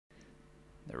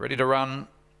They're ready to run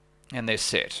and they're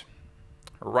set.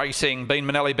 Racing, Bean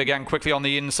Manelli began quickly on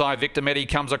the inside. Victor Medi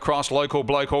comes across. Local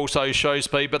Bloke also shows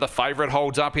speed, but the favourite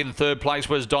holds up. In third place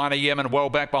was Dinah Yemen.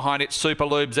 Well back behind it,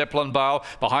 Superlube, Zeppelin Bale.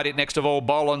 Behind it, next of all,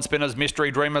 Bowl and Spinners,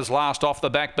 Mystery Dreamers. Last off the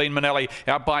back, Bean Manelli.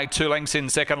 Out by 2 lengths in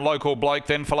second, Local Bloke.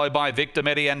 Then followed by Victor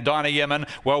Medi and Dinah Yemen.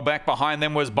 Well back behind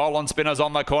them was Bowl and Spinners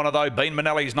on the corner, though. Bean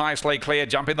Manelli's nicely clear.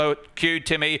 Jump in the queue,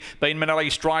 Timmy. Bean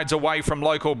Manelli strides away from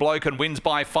Local Bloke and wins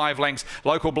by 5 lengths.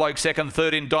 Local Bloke second,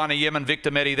 third in Dinah Yemen, Victor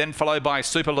Medi. Then followed by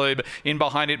Superlube. In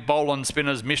behind it, Bowl and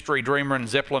Spinners, Mystery Dreamer and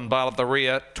Zeppelin Bale at the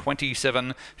rear,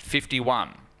 27.51.